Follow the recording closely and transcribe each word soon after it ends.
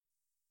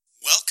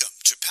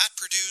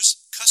Purdue's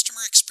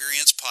Customer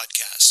Experience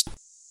Podcast.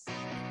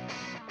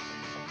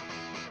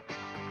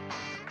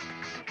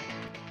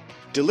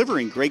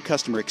 Delivering great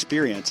customer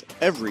experience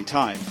every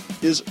time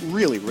is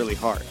really, really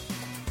hard.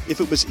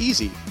 If it was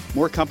easy,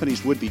 more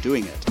companies would be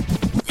doing it.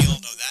 We all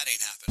know that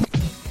ain't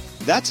happening.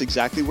 That's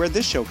exactly where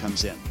this show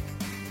comes in.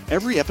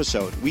 Every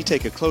episode, we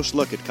take a close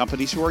look at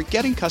companies who are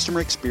getting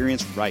customer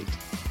experience right.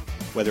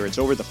 Whether it's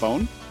over the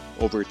phone,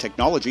 over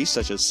technology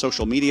such as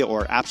social media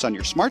or apps on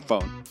your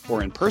smartphone,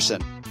 or in person,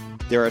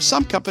 there are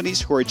some companies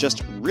who are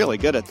just really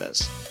good at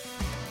this.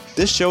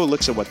 This show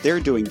looks at what they're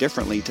doing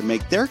differently to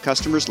make their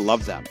customers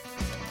love them,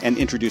 and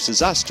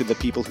introduces us to the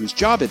people whose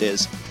job it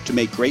is to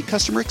make great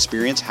customer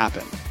experience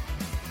happen.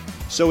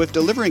 So if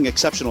delivering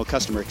exceptional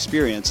customer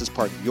experience is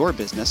part of your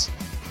business,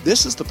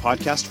 this is the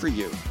podcast for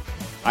you.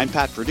 I'm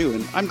Pat Purdue,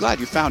 and I'm glad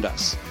you found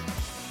us.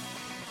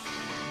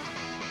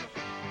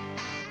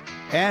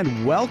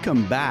 And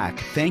welcome back.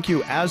 Thank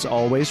you, as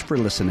always, for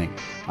listening.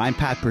 I'm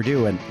Pat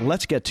Purdue, and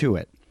let's get to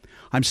it.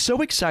 I'm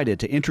so excited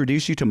to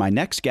introduce you to my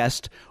next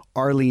guest,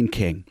 Arleen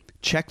King.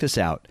 Check this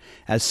out.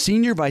 As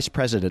Senior Vice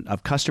President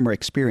of Customer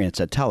Experience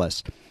at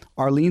TELUS,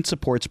 Arleen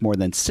supports more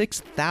than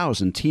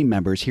 6,000 team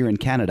members here in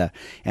Canada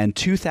and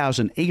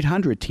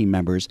 2,800 team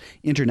members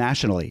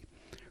internationally.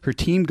 Her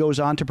team goes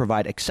on to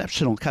provide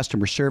exceptional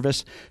customer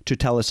service to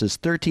TELUS's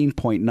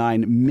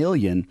 13.9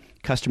 million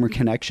customer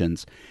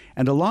connections.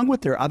 And along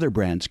with their other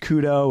brands,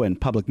 Koodo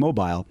and Public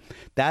Mobile,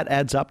 that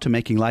adds up to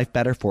making life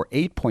better for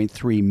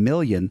 8.3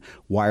 million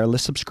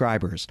wireless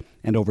subscribers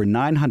and over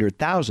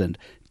 900,000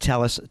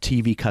 TELUS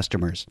TV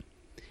customers.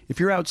 If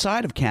you're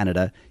outside of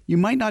Canada, you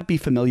might not be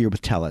familiar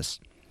with TELUS.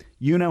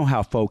 You know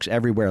how folks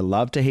everywhere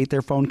love to hate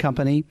their phone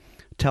company?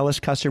 TELUS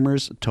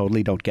customers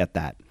totally don't get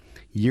that.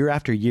 Year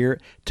after year,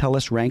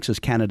 TELUS ranks as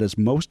Canada's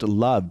most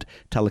loved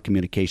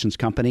telecommunications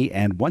company,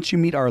 and once you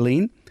meet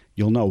Arleen,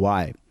 you'll know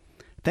why.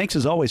 Thanks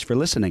as always for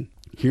listening.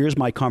 Here's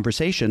my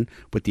conversation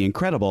with the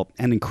incredible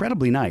and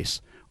incredibly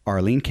nice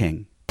Arleen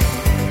King.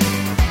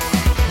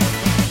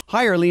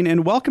 Hi, Arleen,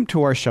 and welcome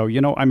to our show.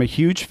 You know, I'm a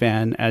huge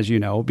fan, as you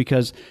know,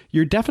 because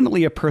you're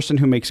definitely a person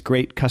who makes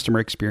great customer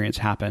experience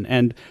happen,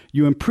 and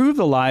you improve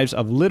the lives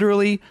of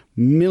literally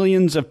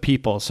millions of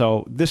people.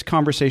 So this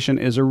conversation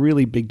is a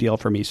really big deal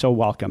for me. So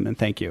welcome, and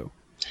thank you.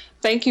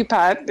 Thank you,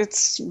 Pat.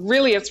 It's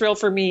really a thrill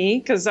for me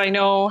because I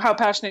know how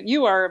passionate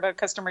you are about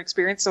customer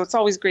experience. So it's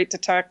always great to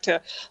talk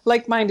to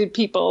like-minded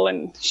people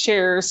and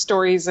share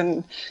stories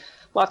and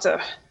lots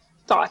of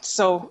thoughts.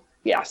 So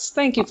yes,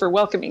 thank you for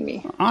welcoming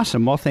me.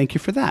 Awesome. Well, thank you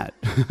for that.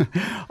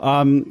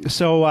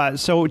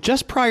 So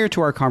just prior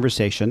to our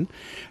conversation,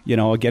 you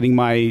know, getting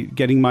my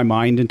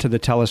mind into the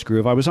TELUS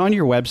groove, I was on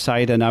your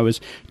website and I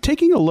was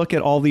taking a look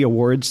at all the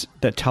awards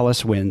that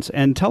TELUS wins.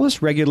 And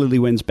TELUS regularly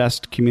wins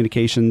Best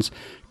Communications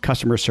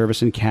Customer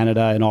Service in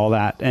Canada and all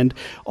that. And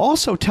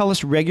also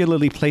TELUS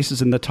regularly places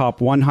in the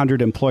top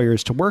 100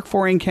 employers to work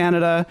for in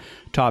Canada,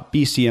 top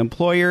BC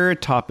employer,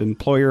 top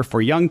employer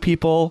for young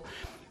people.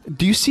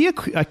 Do you see a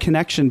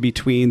connection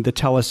between the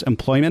TELUS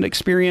employment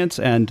experience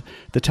and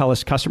the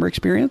TELUS customer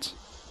experience?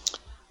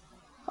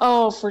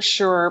 Oh, for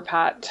sure,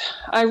 Pat.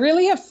 I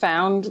really have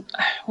found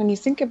when you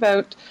think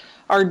about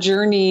our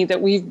journey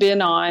that we've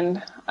been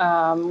on,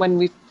 when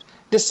we've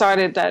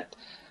decided that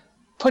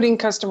putting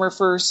customer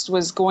first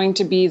was going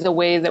to be the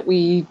way that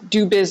we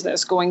do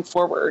business going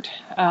forward.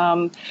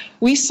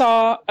 We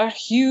saw a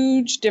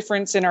huge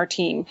difference in our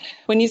team.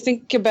 When you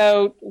think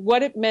about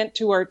what it meant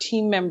to our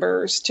team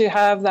members to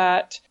have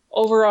that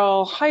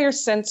overall higher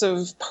sense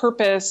of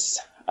purpose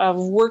of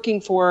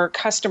working for a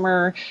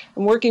customer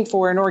and working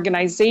for an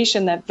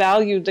organization that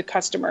valued the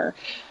customer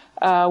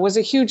was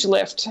a huge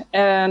lift.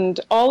 And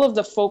all of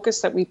the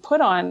focus that we put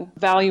on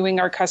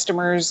valuing our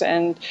customers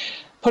and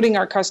putting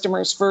our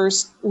customers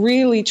first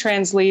really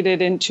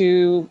translated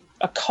into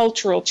a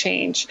cultural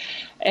change.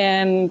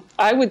 And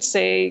I would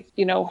say,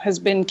 you know, has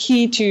been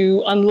key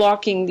to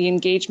unlocking the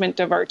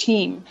engagement of our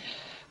team.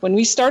 When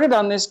we started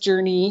on this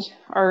journey,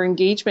 our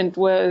engagement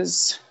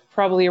was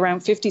probably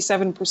around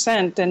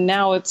 57%, and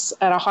now it's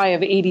at a high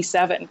of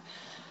 87%.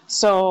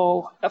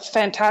 So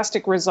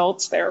fantastic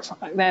results there.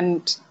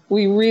 And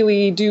we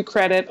really do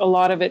credit a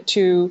lot of it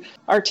to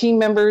our team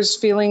members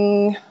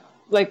feeling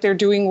like they're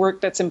doing work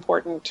that's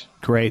important.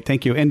 Great,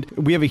 thank you. And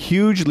we have a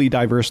hugely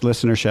diverse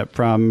listenership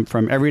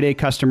from everyday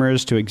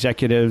customers to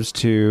executives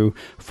to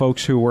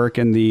folks who work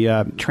in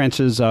the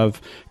trenches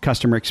of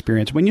customer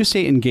experience. When you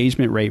say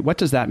engagement rate, what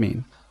does that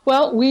mean?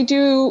 Well, we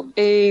do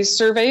a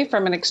survey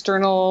from an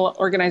external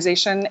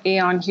organization,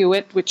 Aon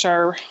Hewitt, which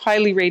are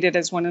highly rated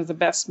as one of the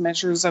best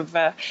measures of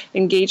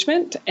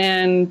engagement.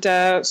 And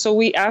so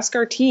we ask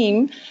our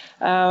team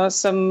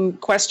some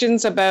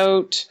questions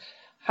about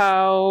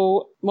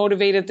how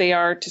motivated they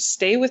are to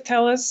stay with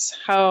TELUS,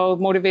 how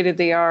motivated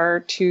they are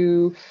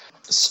to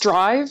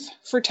strive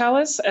for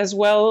TELUS, as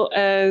well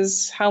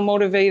as how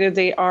motivated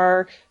they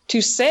are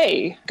to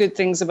say good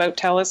things about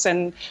TELUS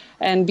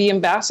and be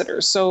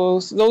ambassadors. So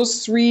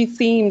those three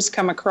themes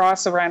come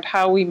across around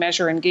how we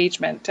measure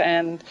engagement.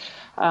 And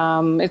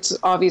It's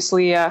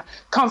obviously a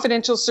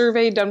confidential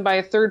survey done by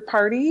a third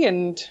party,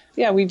 and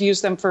we've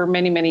used them for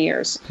many, many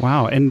years.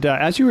 Wow. And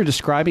as you were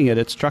describing it,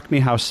 it struck me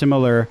how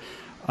similar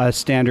a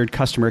standard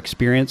customer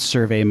experience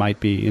survey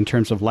might be in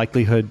terms of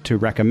likelihood to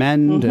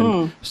recommend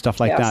and stuff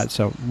like that.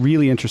 So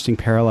really interesting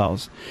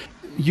parallels.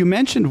 You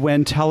mentioned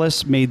when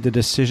TELUS made the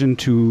decision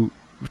to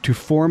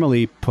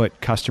formally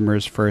put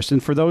customers first.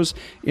 And for those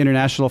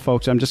international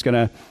folks, I'm just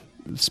going to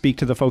speak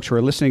to the folks who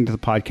are listening to the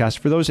podcast.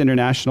 For those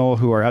international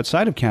who are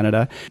outside of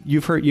Canada,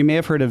 you may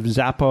have heard of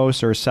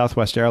Zappos or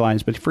Southwest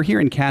Airlines, but for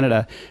here in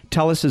Canada,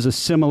 TELUS is a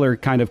similar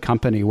kind of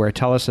company where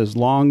TELUS has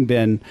long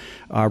been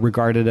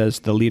regarded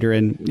as the leader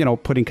in,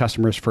 putting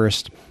customers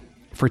first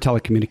for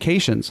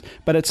telecommunications.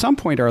 But at some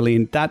point,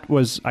 Arleen, that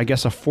was, I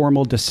guess, a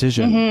formal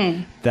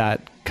decision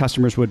that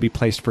customers would be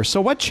placed first. So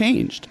what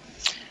changed?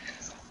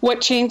 What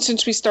changed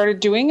since we started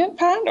doing it,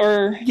 Pat?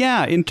 Or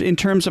in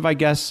terms of, I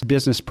guess,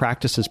 business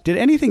practices. Did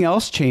anything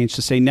else change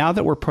to say now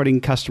that we're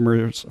putting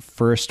customers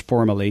first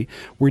formally,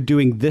 we're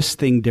doing this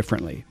thing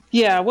differently?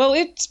 Yeah, well,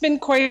 it's been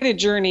quite a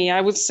journey,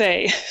 I would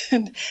say.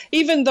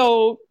 Even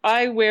though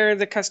I wear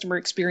the customer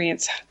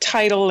experience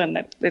title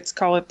and let's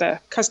call it the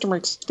customer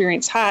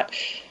experience hat,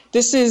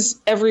 this is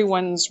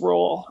everyone's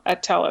role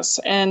at TELUS,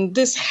 and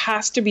this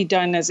has to be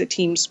done as a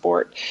team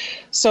sport.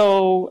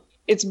 So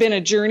it's been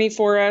a journey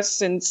for us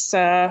since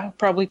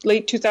probably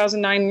late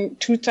 2009,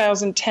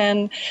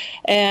 2010.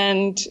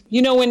 And,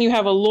 when you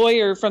have a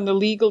lawyer from the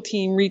legal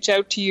team reach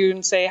out to you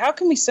and say, how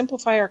can we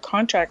simplify our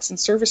contracts and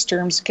service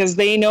terms? Because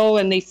they know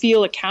and they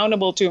feel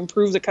accountable to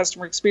improve the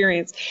customer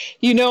experience.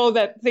 You know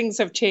that things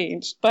have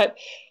changed. But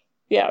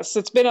yes,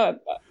 it's been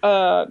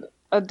a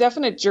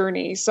definite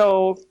journey.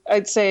 So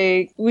I'd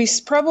say we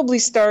probably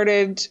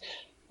started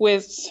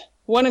with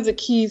one of the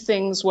key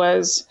things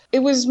was it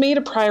was made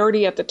a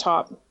priority at the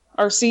top.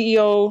 Our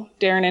CEO,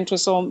 Darren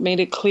Entwistle, made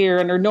it clear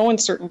under no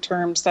uncertain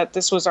terms that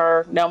this was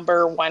our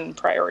number one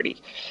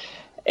priority.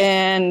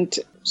 And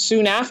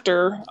soon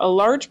after, a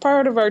large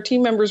part of our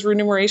team members'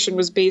 remuneration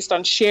was based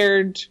on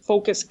shared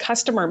focused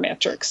customer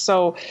metrics.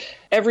 So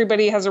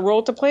everybody has a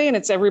role to play, and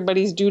it's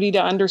everybody's duty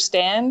to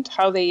understand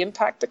how they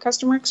impact the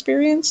customer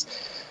experience.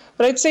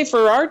 But I'd say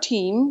for our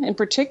team in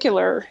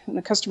particular, and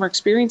the customer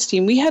experience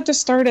team, we had to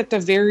start at the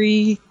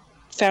very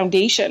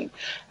foundation,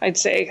 I'd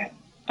say.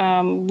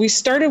 We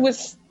started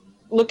with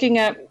looking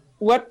at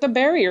what the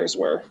barriers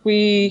were.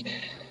 We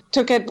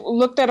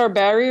looked at our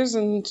barriers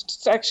and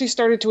actually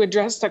started to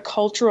address the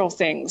cultural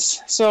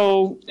things.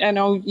 So I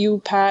know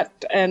you, Pat,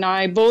 and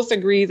I both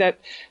agree that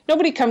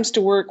nobody comes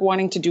to work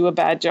wanting to do a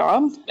bad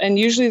job. And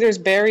usually there's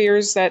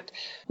barriers that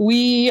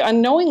we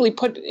unknowingly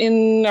put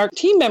in our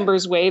team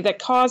members' way that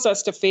cause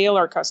us to fail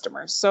our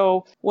customers.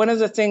 So one of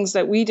the things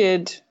that we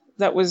did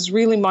that was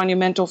really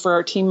monumental for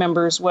our team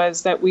members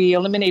was that we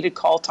eliminated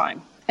call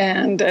time.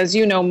 And as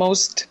you know,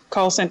 most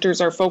call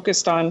centers are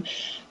focused on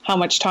how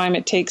much time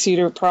it takes you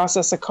to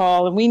process a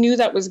call. And we knew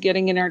that was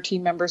getting in our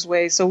team members'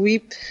 way. So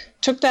we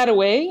took that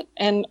away.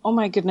 And oh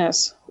my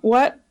goodness,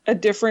 what a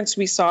difference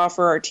we saw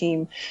for our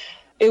team.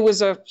 It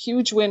was a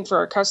huge win for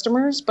our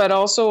customers, but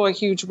also a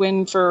huge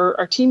win for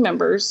our team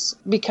members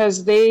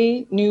because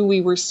they knew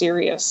we were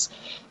serious.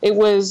 It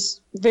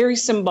was very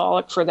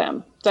symbolic for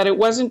them that it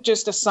wasn't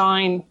just a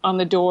sign on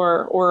the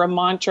door or a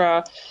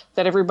mantra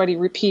that everybody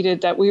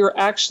repeated, that we were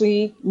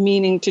actually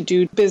meaning to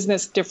do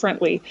business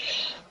differently.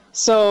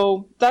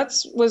 So that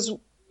was,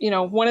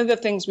 one of the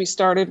things we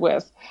started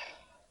with.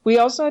 We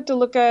also had to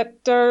look at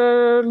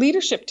our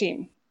leadership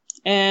team,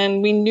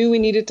 and we knew we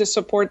needed to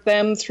support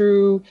them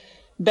through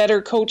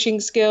better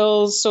coaching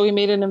skills. So we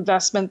made an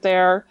investment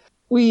there.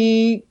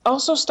 We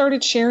also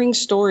started sharing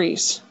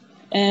stories.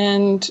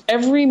 And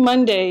every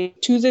Monday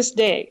to this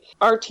day,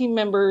 our team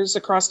members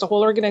across the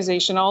whole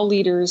organization, all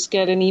leaders,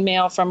 get an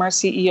email from our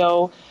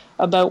CEO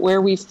about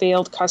where we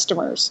failed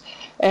customers.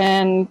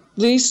 And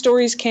these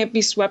stories can't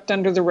be swept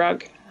under the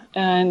rug.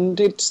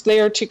 And it's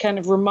there to kind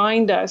of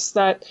remind us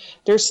that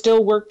there's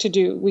still work to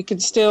do. We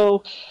can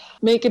still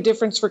make a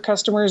difference for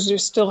customers. We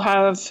still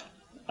have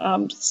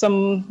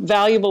some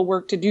valuable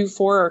work to do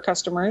for our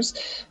customers.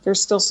 There's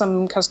still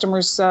some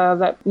customers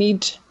that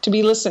need to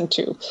be listened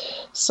to.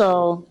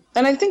 So,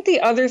 and I think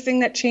the other thing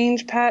that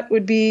changed, Pat,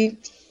 would be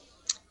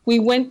we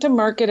went to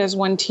market as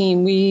one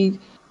team. We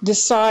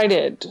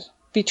decided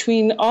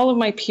between all of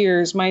my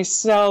peers,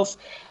 myself,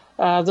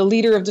 the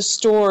leader of the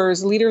stores,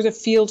 the leader of the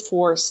field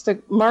force,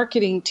 the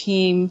marketing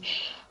team,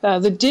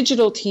 the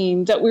digital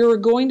team, that we were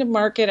going to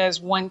market as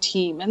one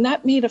team. And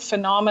that made a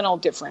phenomenal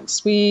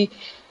difference. We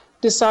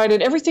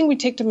decided everything we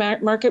take to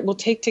market, we'll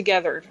take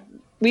together.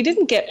 We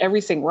didn't get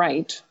everything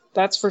right,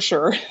 that's for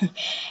sure.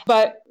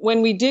 But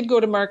when we did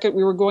go to market,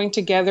 we were going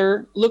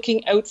together,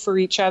 looking out for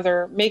each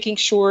other, making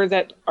sure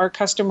that our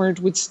customers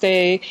would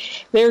stay,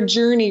 their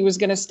journey was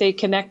going to stay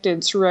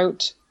connected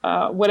throughout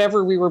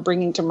whatever we were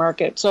bringing to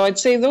market. So I'd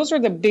say those are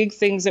the big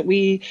things that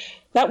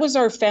was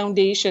our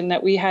foundation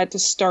that we had to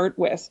start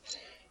with.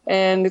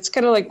 And it's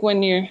kind of like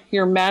when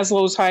your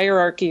Maslow's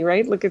hierarchy,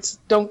 right? Like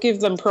don't give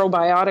them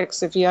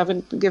probiotics if you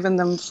haven't given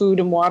them food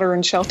and water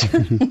and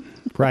shelter.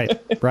 Right.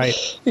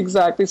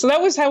 Exactly. So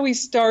that was how we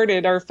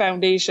started our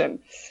foundation.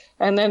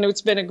 And then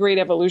it's been a great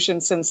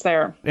evolution since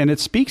there. And it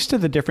speaks to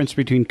the difference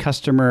between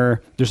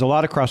there's a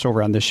lot of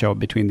crossover on this show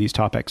between these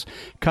topics,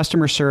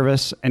 customer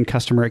service and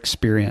customer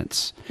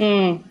experience.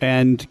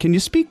 And can you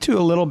speak to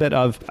a little bit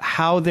of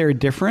how they're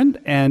different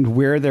and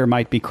where there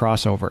might be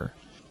crossover?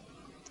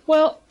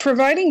 Well,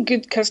 providing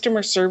good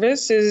customer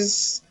service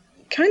is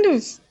kind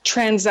of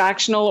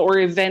transactional or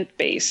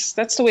event-based.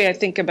 That's the way I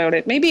think about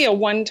it. Maybe a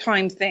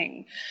one-time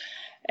thing.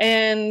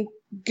 And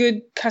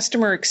good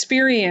customer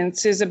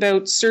experience is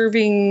about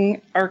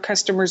serving our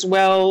customers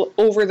well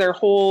over their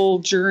whole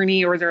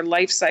journey or their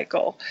life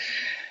cycle.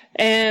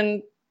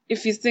 And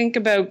if you think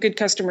about good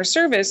customer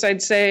service,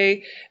 I'd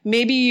say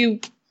maybe you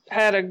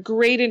had a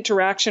great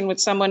interaction with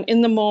someone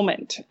in the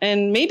moment,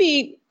 and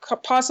maybe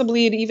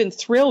possibly it even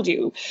thrilled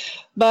you.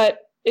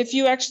 But if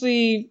you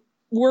actually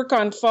work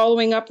on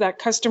following up that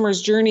customer's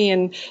journey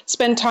and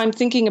spend time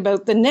thinking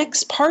about the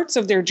next parts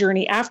of their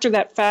journey after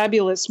that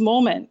fabulous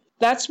moment,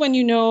 that's when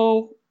you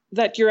know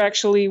that you're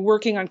actually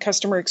working on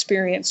customer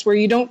experience, where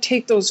you don't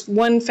take those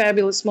one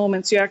fabulous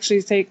moments, you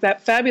actually take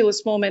that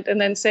fabulous moment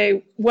and then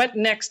say, what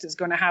next is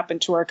going to happen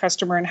to our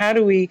customer and how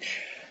do we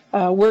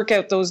work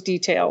out those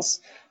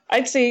details?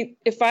 I'd say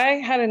if I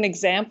had an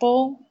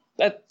example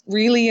that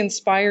really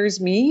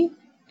inspires me,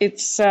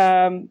 it's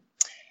the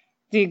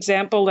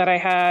example that I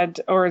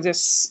had, or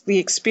the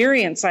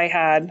experience I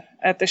had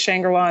at the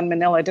Shangri-La in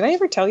Manila. Did I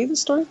ever tell you the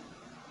story?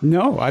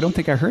 No, I don't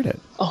think I heard it.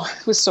 Oh,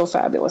 it was so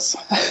fabulous.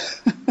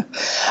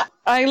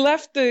 I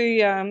left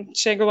the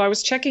Shangri-La. I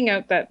was checking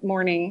out that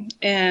morning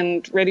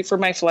and ready for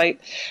my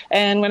flight.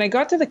 And when I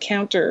got to the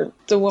counter,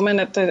 the woman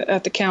at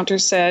the counter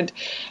said,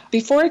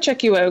 "Before I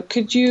check you out,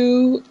 could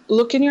you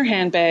look in your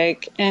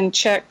handbag and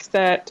check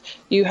that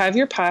you have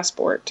your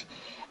passport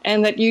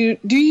and that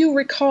do you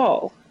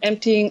recall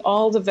emptying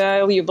all the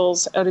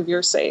valuables out of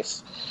your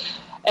safe?"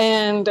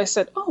 And I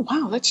said, "Oh,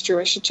 wow, that's true.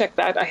 I should check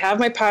that. I have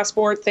my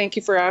passport. Thank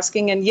you for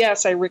asking. And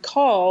yes, I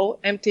recall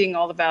emptying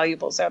all the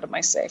valuables out of my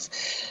safe."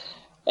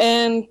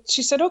 And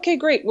she said, "Okay,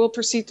 great. We'll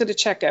proceed to the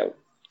checkout."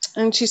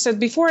 And she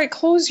said, "Before I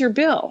close your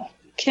bill,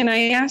 can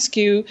I ask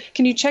you,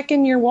 can you check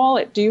in your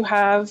wallet? Do you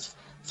have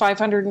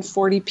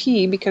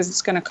 540p? Because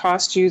it's going to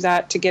cost you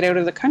that to get out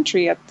of the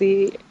country at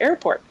the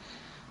airport.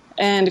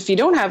 And if you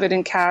don't have it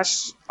in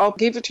cash, I'll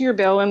give it to your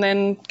bill and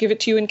then give it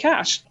to you in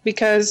cash.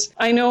 Because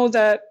I know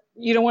that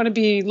you don't want to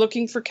be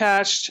looking for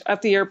cash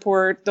at the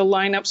airport. The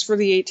lineups for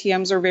the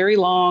ATMs are very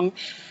long.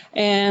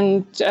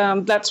 And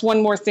that's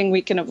one more thing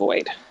we can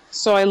avoid."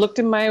 So I looked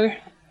in my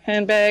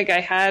handbag. I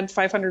had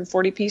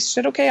 540 pieces. She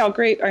said, "Okay,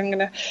 great. I'm going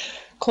to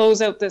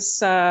close out this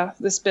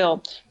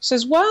bill." She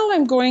says, "While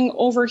I'm going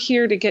over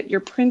here to get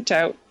your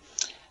printout,"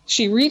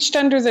 she reached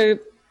under the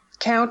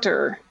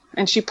counter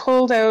and she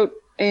pulled out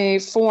a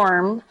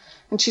form.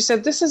 And she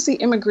said, "This is the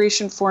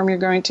immigration form you're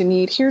going to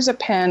need. Here's a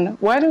pen.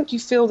 Why don't you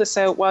fill this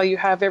out while you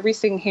have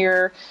everything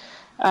here,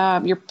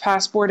 your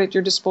passport at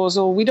your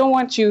disposal? We don't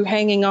want you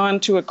hanging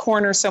on to a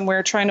corner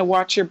somewhere trying to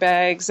watch your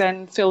bags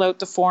and fill out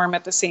the form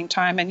at the same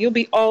time. And you'll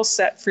be all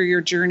set for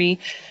your journey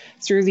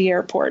through the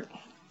airport."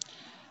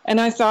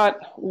 And I thought,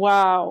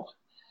 wow.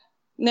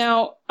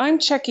 Now, I'm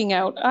checking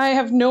out. I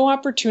have no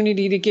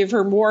opportunity to give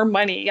her more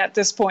money at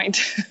this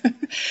point.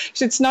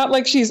 It's not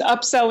like she's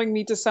upselling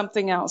me to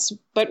something else.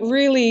 But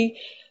really,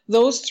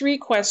 those 3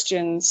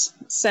 questions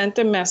sent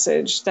a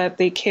message that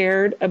they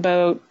cared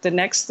about the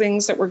next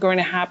things that were going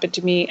to happen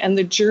to me. And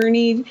the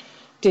journey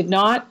did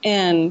not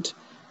end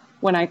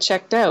when I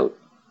checked out.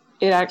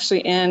 It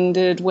actually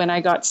ended when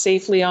I got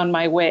safely on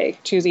my way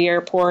to the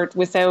airport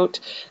without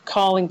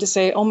calling to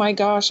say, "Oh my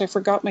gosh, I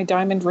forgot my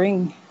diamond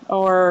ring,"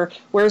 or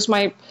 "Where's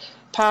my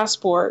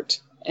passport?"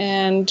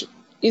 And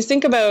you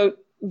think about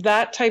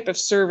that type of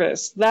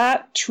service,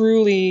 that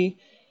truly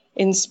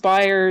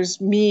inspires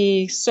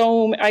me.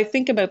 I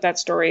think about that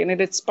story and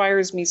it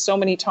inspires me so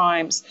many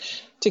times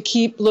to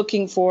keep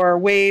looking for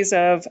ways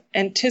of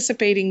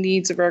anticipating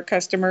needs of our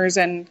customers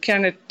and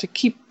kind of to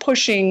keep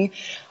pushing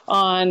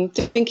on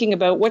thinking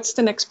about what's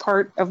the next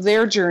part of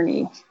their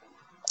journey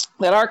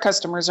that our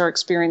customers are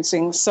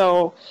experiencing.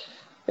 So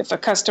if a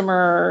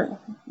customer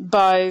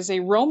buys a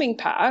roaming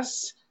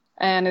pass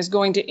and is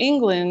going to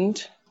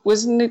England,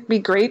 wouldn't it be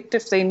great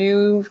if they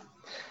knew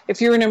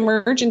if you're in an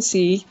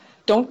emergency,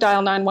 don't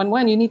dial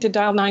 911, you need to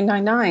dial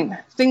 999.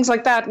 Things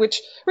like that,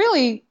 which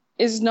really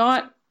is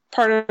not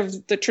part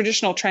of the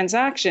traditional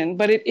transaction,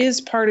 but it is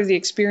part of the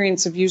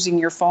experience of using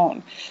your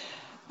phone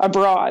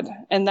abroad.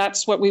 And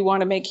that's what we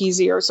want to make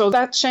easier. So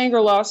that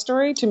Shangri-La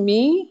story to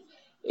me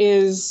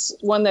is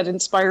one that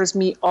inspires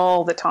me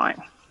all the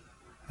time.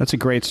 That's a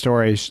great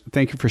story.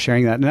 Thank you for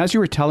sharing that. And as you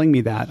were telling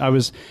me that, I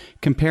was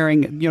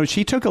comparing,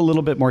 she took a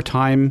little bit more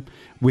time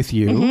with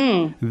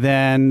you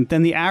than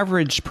the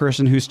average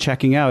person who's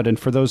checking out. And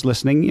for those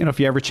listening, if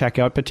you ever check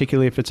out,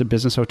 particularly if it's a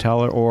business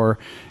hotel or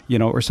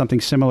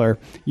something similar,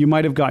 you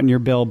might have gotten your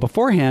bill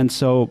beforehand.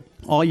 So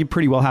all you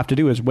pretty well have to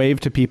do is wave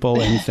to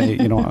people and say,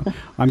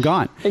 I'm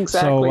gone.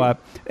 Exactly. So,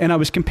 and I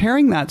was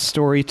comparing that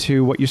story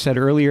to what you said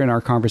earlier in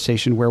our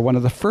conversation, where one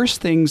of the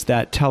first things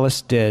that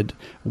TELUS did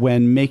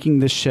when making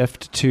the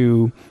shift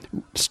to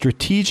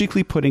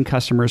strategically putting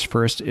customers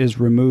first is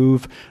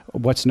remove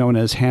what's known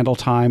as handle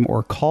time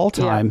or call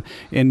time,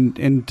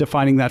 in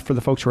defining that for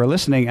the folks who are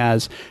listening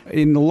as,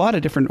 in a lot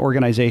of different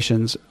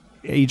organizations,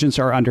 agents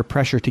are under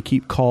pressure to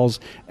keep calls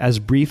as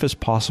brief as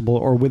possible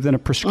or within a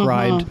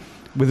prescribed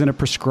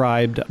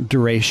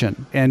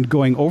duration. And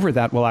going over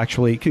that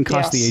can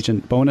cost the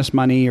agent bonus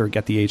money or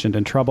get the agent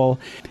in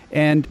trouble.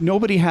 And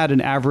nobody had an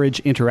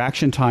average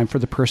interaction time for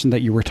the person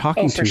that you were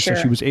talking to. Sure.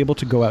 So she was able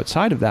to go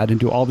outside of that and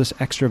do all this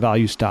extra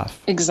value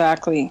stuff.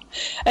 Exactly.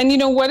 And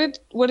what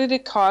did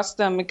it cost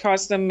them? It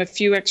cost them a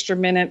few extra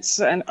minutes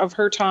of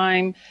her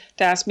time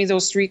to ask me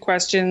those 3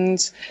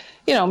 questions.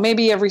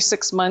 Maybe every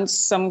 6 months,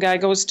 some guy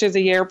goes to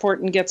the airport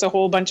and gets a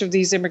whole bunch of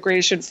these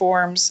immigration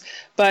forms.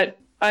 But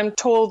I'm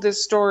told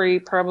this story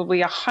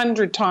probably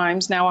 100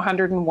 times, now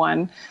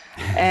 101.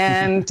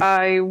 And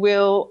I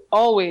will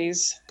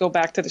always go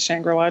back to the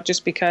Shangri-La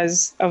just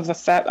because of the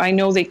fact I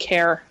know they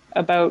care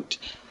about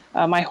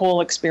my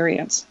whole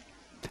experience.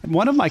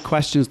 One of my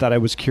questions that I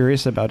was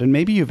curious about, and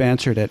maybe you've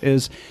answered it,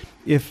 is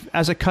if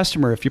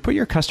you put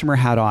your customer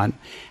hat on,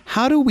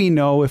 how do we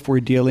know if we're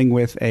dealing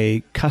with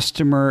a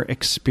customer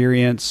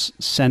experience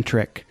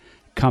centric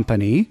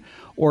company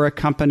or a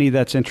company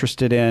that's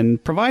interested in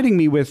providing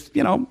me with,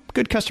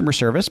 good customer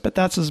service, but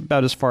that's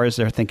about as far as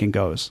their thinking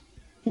goes?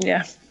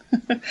 Yeah.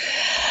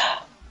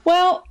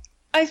 Well,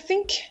 I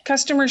think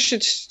customers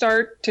should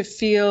start to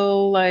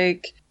feel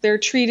like they're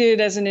treated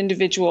as an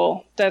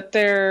individual, that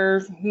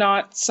they're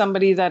not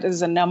somebody that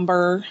is a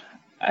number.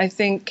 I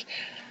think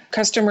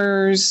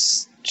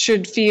customers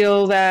should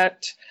feel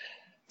that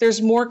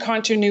there's more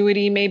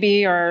continuity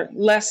maybe, or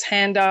less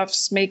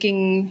handoffs,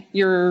 making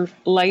your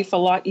life a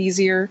lot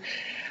easier.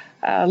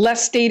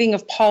 Less stating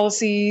of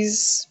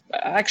policies,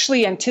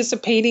 actually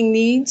anticipating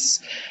needs.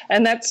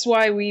 And that's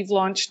why we've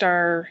launched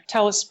our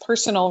TELUS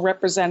Personal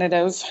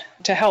Representative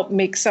to help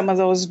make some of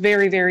those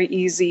very, very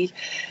easy.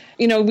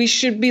 We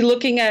should be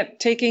looking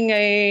at taking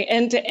a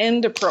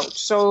end-to-end approach.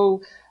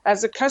 So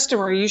as a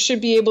customer, you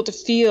should be able to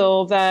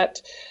feel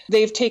that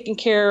they've taken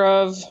care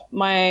of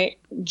my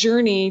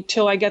journey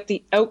till I get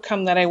the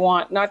outcome that I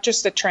want, not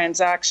just the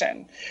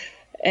transaction.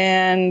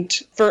 And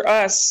for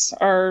us,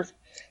 our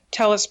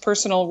TELUS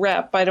Personal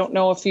Rep, I don't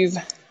know if you've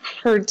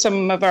heard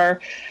some of our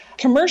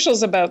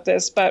commercials about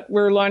this, but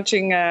we're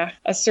launching a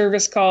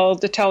service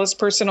called the TELUS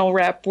Personal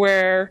Rep,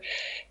 where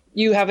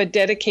you have a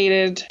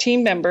dedicated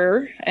team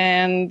member,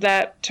 and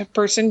that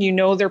person,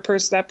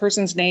 that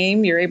person's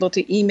name, you're able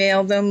to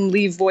email them,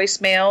 leave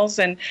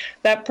voicemails, and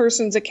that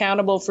person's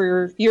accountable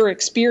for your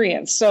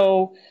experience.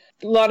 So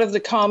a lot of the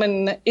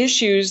common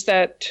issues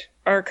that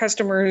our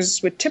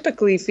customers would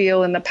typically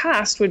feel in the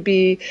past would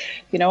be,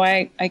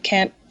 I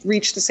can't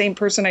reach the same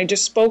person I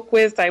just spoke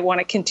with. I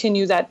want to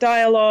continue that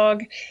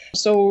dialogue.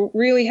 So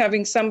really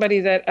having somebody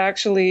that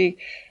actually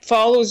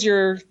follows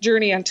your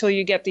journey until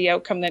you get the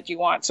outcome that you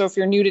want. So if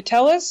you're new to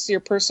TELUS, your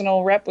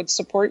personal rep would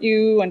support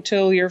you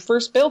until your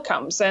first bill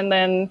comes. And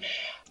then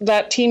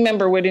that team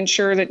member would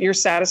ensure that you're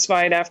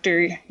satisfied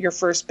after your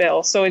first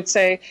bill. So I'd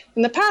say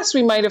in the past,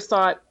 we might have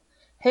thought,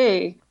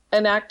 hey,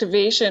 an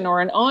activation or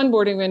an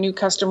onboarding of a new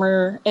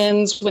customer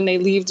ends when they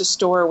leave the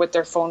store with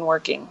their phone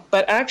working.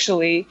 But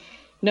actually,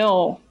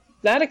 no,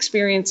 that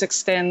experience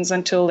extends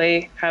until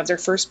they have their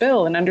first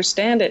bill and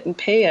understand it and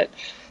pay it.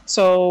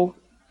 So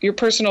your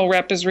personal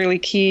rep is really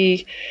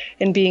key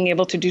in being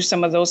able to do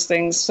some of those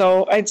things.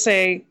 So I'd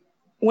say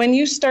when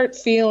you start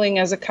feeling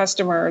as a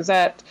customer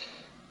that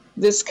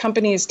this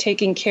company is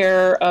taking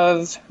care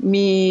of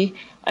me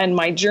and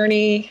my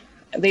journey,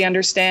 they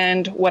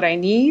understand what I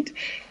need,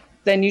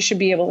 then you should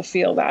be able to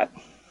feel that.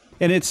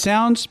 And it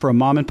sounds, for a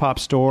mom and pop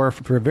store,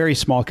 for a very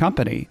small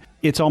company,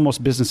 it's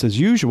almost business as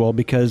usual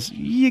because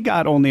you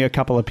got only a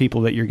couple of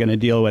people that you're going to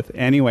deal with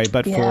anyway.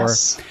 But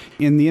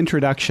in the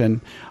introduction,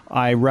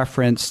 I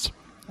referenced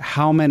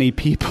how many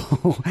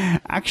people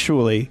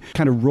actually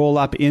kind of roll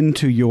up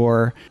into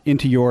your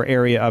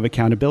area of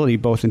accountability,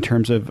 both in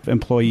terms of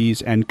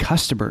employees and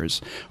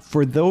customers.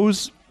 For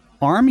those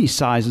army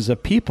sizes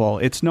of people,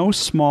 it's no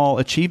small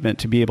achievement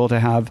to be able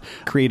to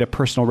create a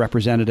personal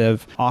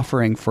representative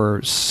offering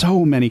for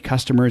so many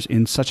customers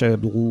in such a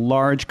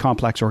large,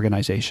 complex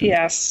organization.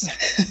 Yes,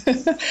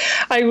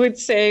 I would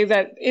say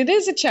that it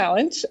is a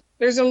challenge.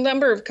 There's a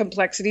number of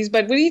complexities,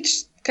 but with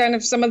each kind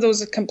of some of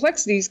those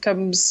complexities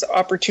comes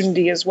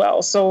opportunity as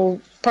well. So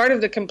part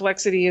of the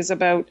complexity is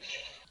about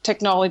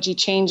technology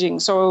changing.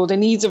 So the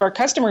needs of our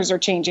customers are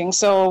changing.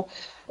 So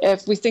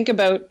if we think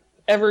about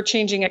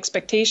ever-changing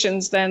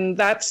expectations, then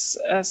that's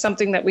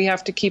something that we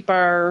have to keep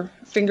our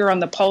finger on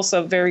the pulse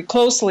of very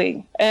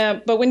closely.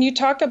 But when you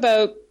talk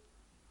about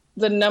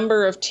the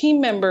number of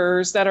team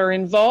members that are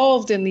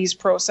involved in these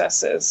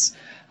processes,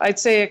 I'd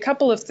say a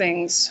couple of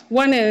things.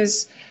 One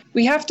is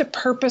we have to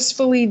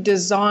purposefully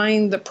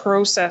design the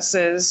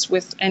processes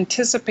with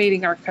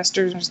anticipating our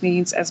customers'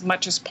 needs as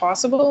much as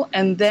possible,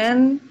 and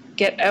then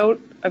get out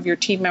of your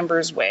team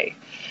members' way.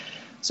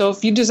 So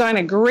if you design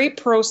a great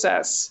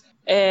process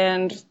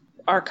and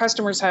our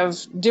customers have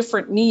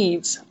different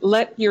needs,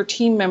 let your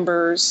team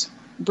members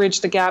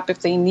bridge the gap if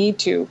they need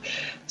to.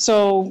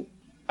 So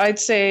I'd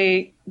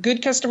say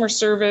good customer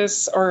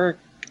service or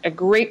a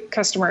great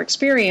customer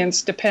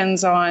experience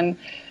depends on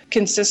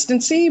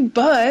consistency,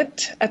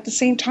 but at the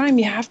same time,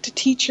 you have to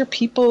teach your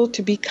people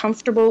to be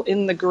comfortable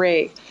in the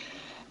gray.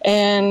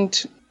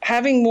 And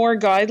having more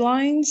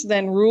guidelines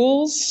than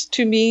rules,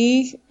 to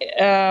me,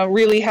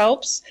 really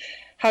helps.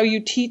 How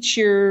you teach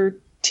your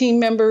team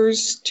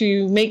members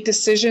to make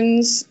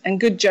decisions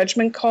and good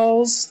judgment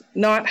calls,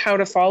 not how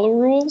to follow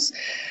rules.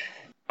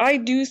 I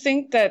do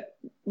think that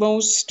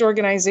most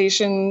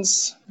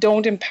organizations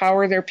don't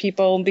empower their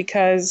people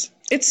because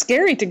it's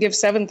scary to give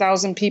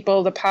 7,000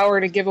 people the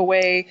power to give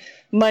away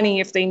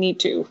money if they need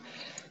to.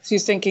 So you're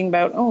thinking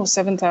about,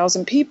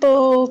 7,000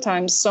 people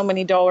times so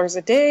many dollars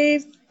a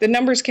day. The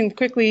numbers can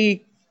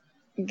quickly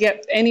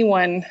get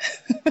anyone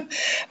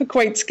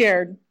quite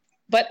scared.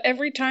 But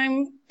every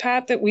time,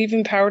 Pat, that we've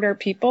empowered our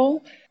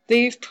people,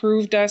 they've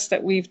proved us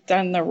that we've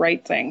done the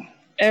right thing.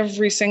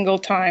 Every single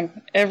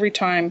time, every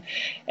time.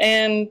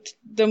 And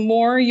the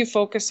more you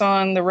focus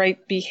on the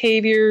right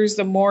behaviors,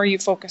 the more you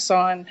focus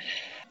on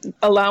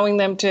allowing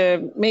them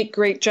to make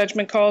great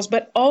judgment calls,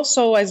 but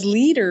also as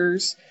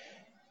leaders,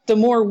 the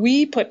more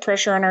we put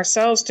pressure on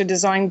ourselves to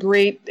design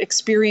great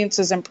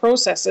experiences and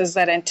processes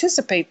that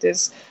anticipate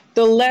this,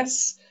 the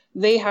less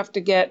they have to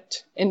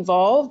get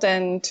involved.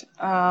 And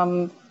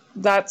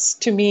that's,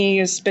 to me,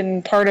 has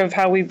been part of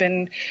how we've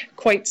been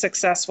quite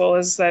successful,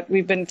 is that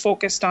we've been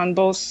focused on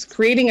both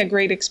creating a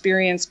great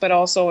experience, but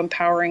also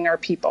empowering our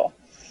people.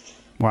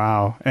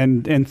 Wow.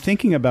 And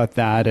thinking about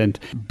that, and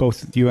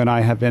both you and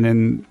I have been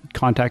in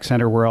contact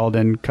center world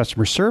and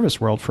customer service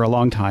world for a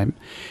long time.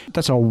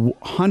 That's a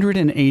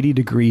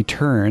 180-degree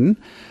turn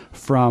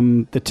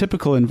from the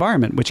typical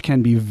environment, which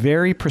can be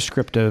very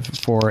prescriptive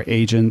for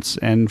agents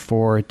and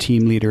for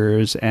team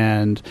leaders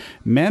and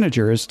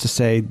managers to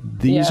say,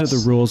 these are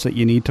the rules that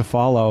you need to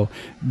follow.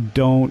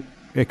 Don't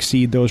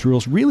exceed those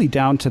rules, really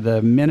down to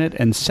the minute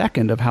and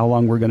second of how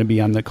long we're going to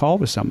be on the call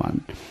with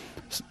someone.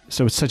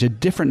 So it's such a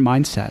different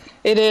mindset.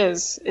 It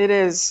is.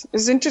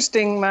 It's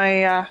interesting.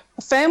 My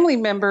family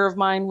member of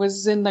mine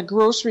was in the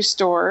grocery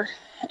store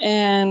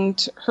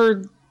and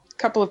heard a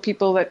couple of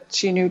people that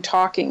she knew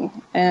talking,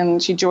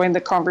 and she joined the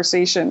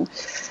conversation.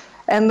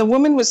 And the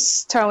woman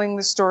was telling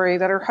the story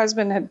that her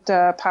husband had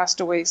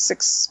passed away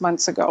 6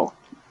 months ago.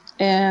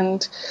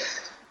 And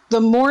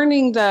the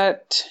morning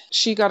that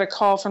she got a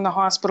call from the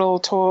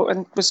hospital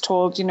and was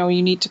told, you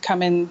need to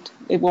come in,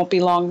 it won't be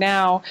long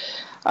now.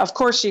 Of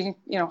course, she,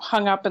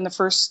 hung up, and the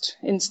first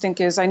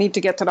instinct is, I need to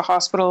get to the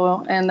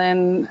hospital. And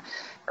then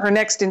her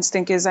next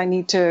instinct is, I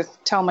need to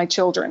tell my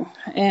children.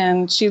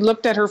 And she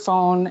looked at her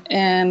phone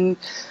and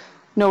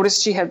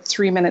noticed she had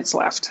 3 minutes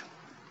left.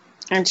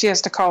 And she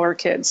has to call her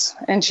kids.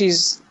 And she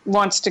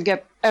wants to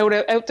get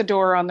out the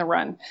door on the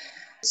run.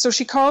 So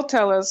she called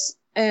TELUS,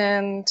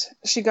 and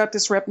she got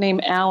this rep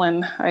named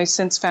Alan. I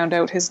since found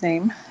out his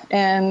name.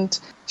 And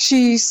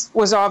she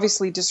was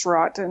obviously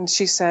distraught. And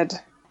she said,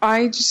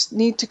 I just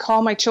need to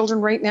call my children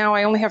right now.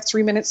 I only have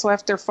 3 minutes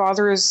left. Their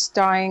father is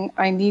dying.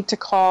 I need to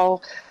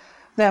call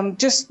them.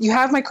 You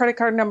have my credit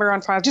card number on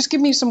file. Just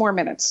give me some more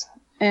minutes.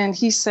 And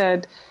he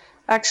said,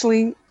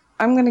 actually,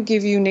 I'm going to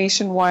give you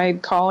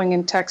nationwide calling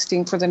and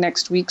texting for the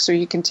next week so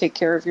you can take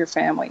care of your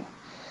family.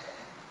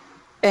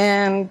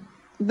 And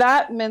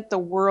that meant the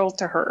world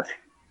to her.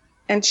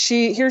 And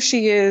here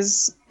she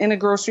is in a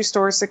grocery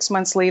store 6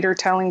 months later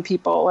telling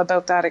people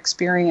about that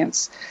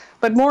experience.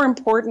 But more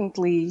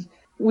importantly,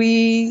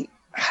 we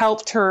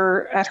helped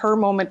her at her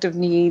moment of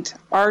need.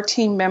 Our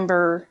team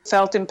member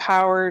felt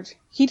empowered.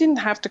 He didn't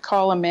have to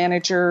call a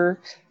manager,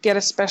 get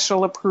a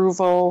special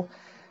approval.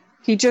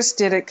 He just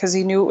did it because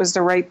he knew it was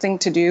the right thing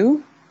to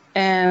do,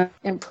 and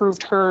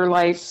improved her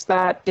life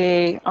that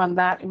day on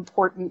that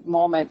important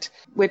moment,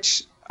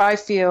 which I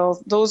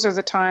feel those are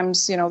the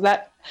times,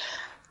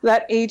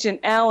 that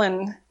agent,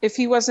 Alan, if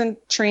he wasn't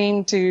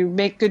trained to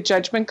make good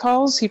judgment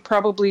calls, he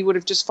probably would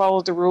have just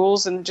followed the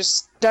rules and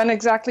just done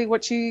exactly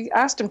what she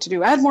asked him to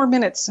do. Add more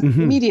minutes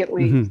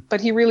immediately. Mm-hmm.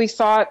 But he really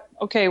thought,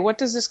 okay, what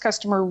does this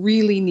customer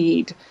really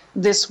need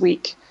this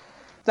week?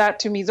 That,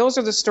 to me, those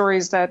are the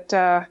stories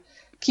that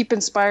keep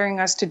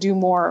inspiring us to do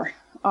more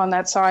on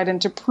that side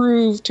and to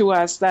prove to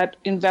us that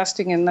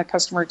investing in the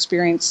customer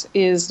experience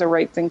is the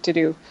right thing to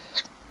do.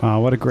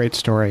 Wow, what a great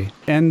story.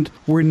 And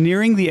we're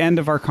nearing the end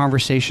of our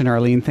conversation,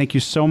 Arleen. Thank you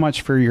so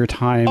much for your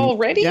time.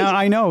 Already? Yeah,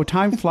 I know.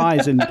 Time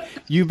flies, and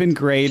you've been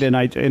great. And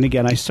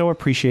again, I so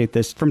appreciate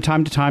this. From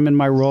time to time in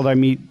my world, I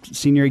meet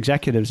senior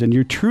executives, and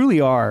you truly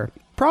are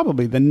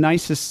probably the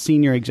nicest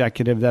senior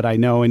executive that I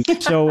know. And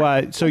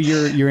so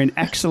you're an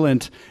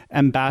excellent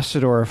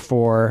ambassador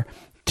for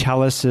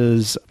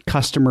TELUS's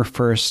customer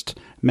first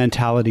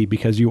mentality,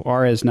 because you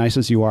are as nice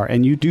as you are,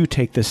 and you do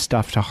take this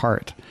stuff to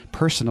heart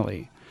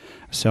personally.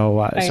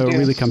 So it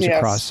really comes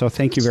across. So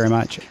thank you very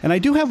much. And I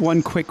do have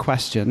one quick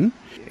question.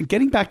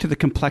 Getting back to the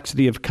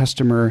complexity of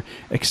customer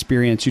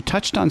experience, you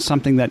touched on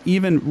something that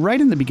even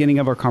right in the beginning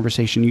of our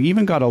conversation, you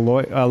even got a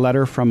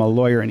letter from a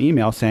lawyer, an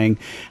email saying,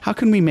 how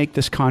can we make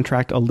this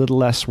contract a little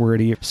less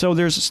wordy? So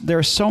there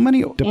are so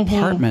many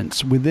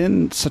departments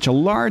within such a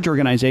large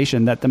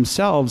organization that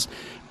themselves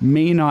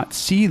may not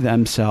see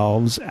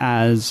themselves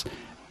as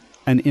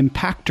an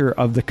impactor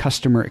of the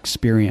customer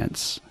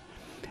experience.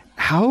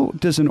 How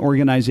does an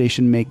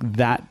organization make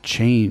that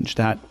change,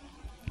 that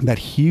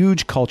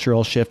huge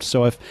cultural shift?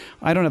 So if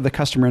I don't have the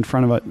customer in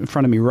front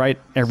of me right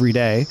every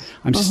day,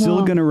 I'm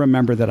still going to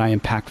remember that I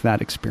impact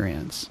that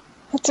experience.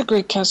 That's a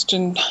great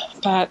question,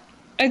 Pat.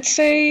 I'd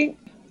say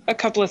a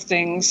couple of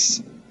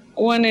things.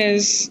 One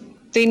is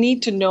they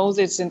need to know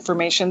this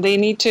information. They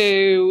need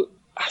to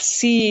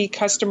see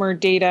customer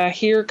data,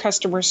 hear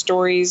customer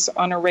stories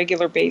on a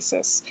regular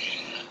basis.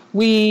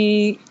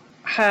 We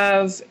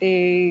have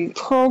a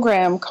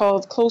program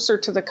called Closer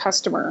to the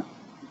Customer,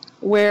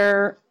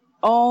 where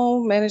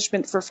all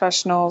management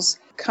professionals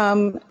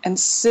come and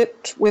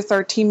sit with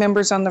our team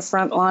members on the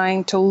front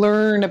line to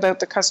learn about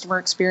the customer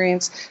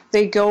experience.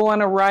 They go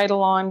on a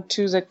ride-along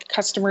to the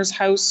customer's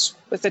house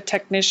with a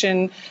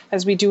technician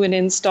as we do an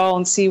install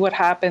and see what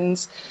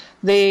happens.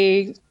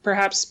 They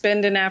perhaps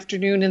spend an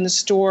afternoon in the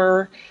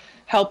store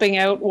helping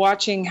out,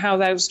 watching how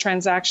those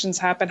transactions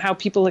happen, how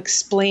people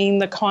explain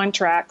the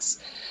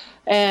contracts.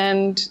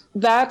 And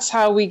that's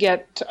how we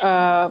get,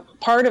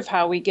 part of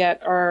how we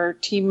get our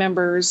team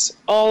members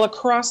all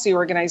across the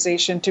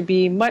organization to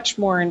be much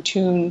more in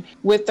tune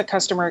with the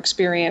customer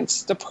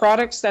experience. The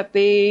products that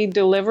they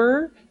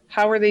deliver,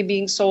 how are they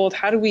being sold?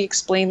 How do we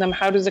explain them?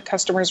 How do the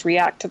customers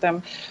react to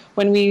them?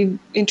 When we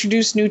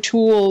introduce new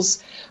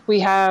tools, we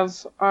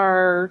have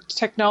our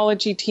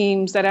technology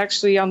teams that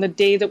actually on the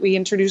day that we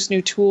introduce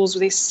new tools,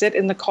 they sit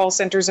in the call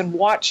centers and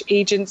watch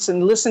agents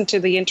and listen to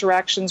the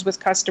interactions with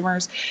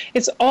customers.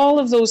 It's all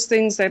of those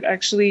things that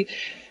actually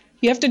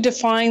you have to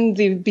define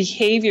the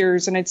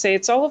behaviors. And I'd say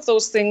it's all of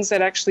those things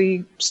that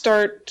actually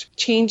start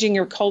changing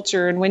your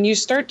culture. And when you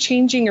start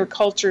changing your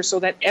culture so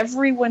that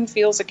everyone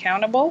feels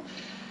accountable,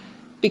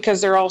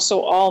 because they're also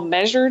all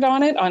measured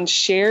on it, on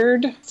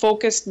shared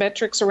focused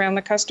metrics around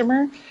the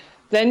customer,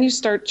 then you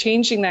start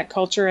changing that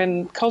culture,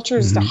 and culture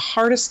is the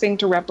hardest thing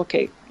to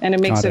replicate, and it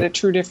makes it a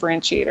true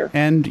differentiator.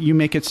 And you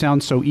make it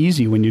sound so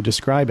easy when you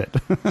describe it.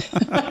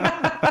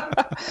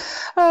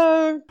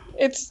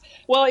 It's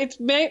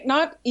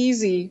not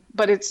easy,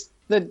 but it's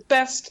the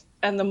best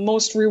and the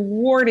most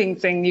rewarding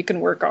thing you can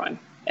work on.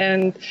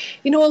 And,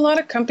 a lot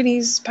of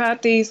companies,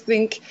 Pat, they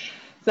think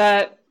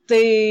that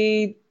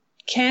they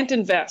can't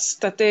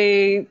invest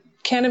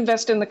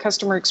in the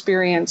customer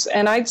experience.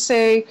 And I'd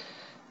say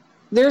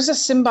there's a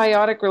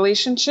symbiotic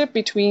relationship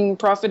between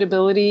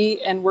profitability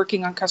and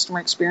working on customer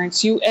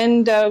experience. You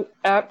end up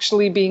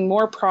actually being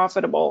more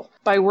profitable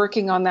by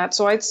working on that.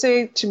 So I'd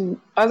say to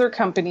other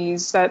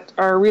companies that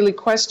are really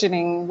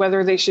questioning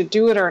whether they should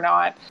do it or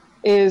not,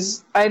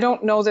 is I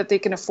don't know that they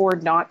can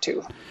afford not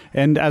to.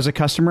 And as a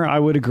customer, I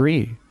would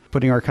agree.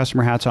 Putting our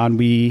customer hats on,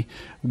 we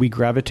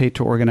gravitate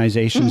to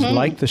organizations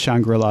like the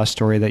Shangri-La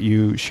story that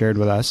you shared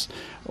with us,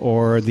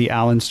 or the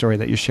Allen story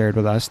that you shared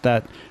with us,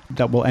 that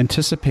will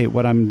anticipate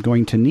what I'm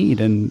going to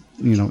need and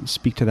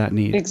speak to that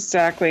need.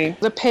 Exactly.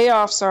 The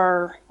payoffs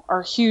are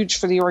huge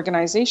for the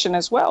organization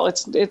as well.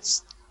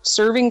 It's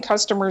serving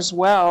customers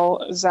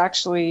well is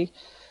actually,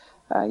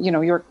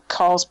 your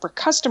calls per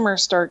customer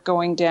start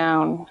going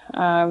down.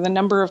 The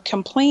number of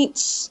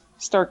complaints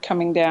start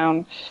coming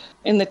down.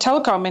 In the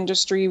telecom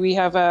industry, we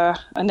have a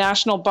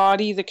national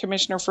body, the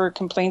Commissioner for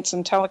Complaints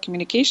and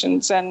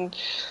Telecommunications. And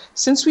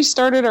since we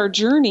started our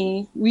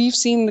journey, we've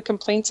seen the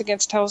complaints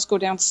against TELUS go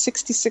down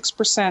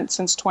 66%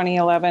 since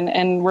 2011.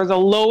 And we're the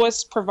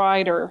lowest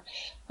provider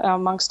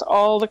amongst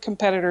all the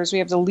competitors. We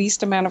have the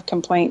least amount of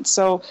complaints.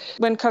 So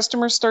when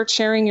customers start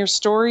sharing your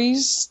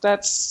stories,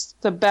 that's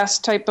the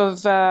best type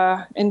of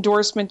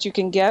endorsement you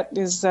can get,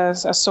 is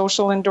a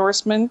social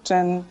endorsement.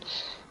 And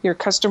your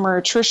customer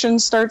attrition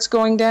starts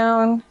going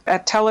down.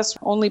 At TELUS,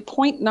 only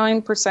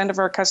 0.9% of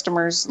our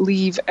customers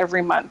leave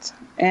every month,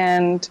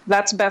 and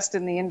that's best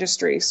in the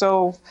industry.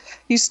 So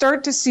you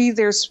start to see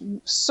there's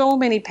so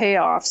many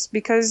payoffs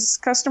because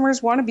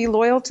customers want to be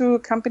loyal to a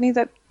company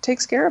that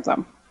takes care of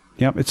them.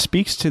 Yep, it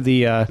speaks to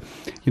the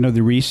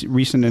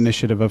recent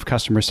initiative of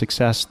customer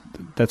success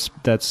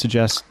that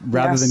suggests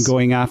rather than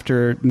going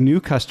after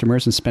new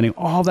customers and spending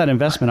all that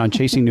investment on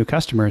chasing new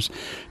customers,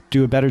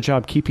 do a better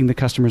job keeping the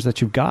customers that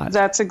you've got.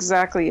 That's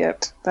exactly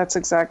it.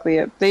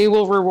 They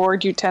will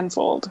reward you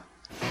tenfold.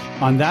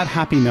 On that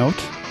happy note,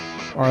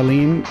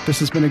 Arleen, this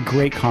has been a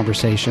great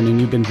conversation,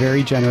 and you've been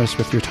very generous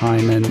with your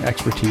time and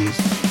expertise,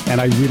 and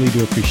I really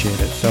do appreciate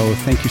it. So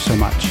thank you so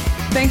much.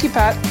 Thank you,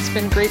 Pat. It's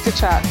been great to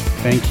chat.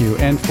 Thank you.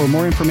 And for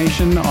more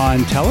information on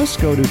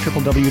TELUS, go to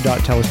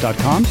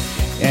www.telus.com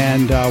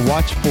and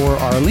watch for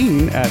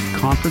Arleen at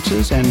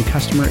conferences and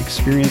customer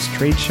experience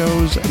trade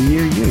shows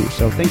near you.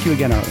 So thank you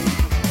again, Arleen.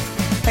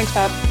 Thanks,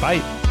 Pat.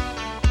 Bye.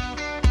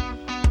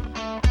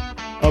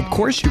 Of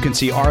course, you can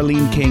see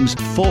Arleen King's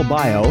full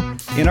bio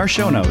in our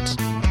show notes.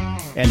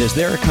 And is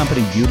there a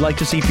company you'd like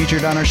to see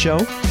featured on our show?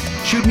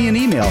 Shoot me an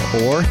email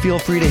or feel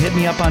free to hit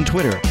me up on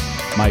Twitter.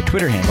 My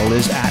Twitter handle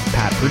is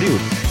 @PatPurdue.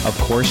 Of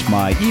course,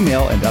 my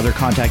email and other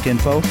contact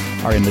info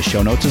are in the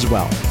show notes as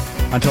well.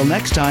 Until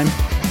next time,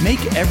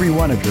 make every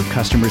one of your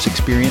customers'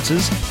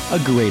 experiences a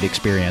great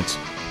experience.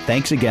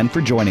 Thanks again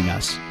for joining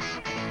us.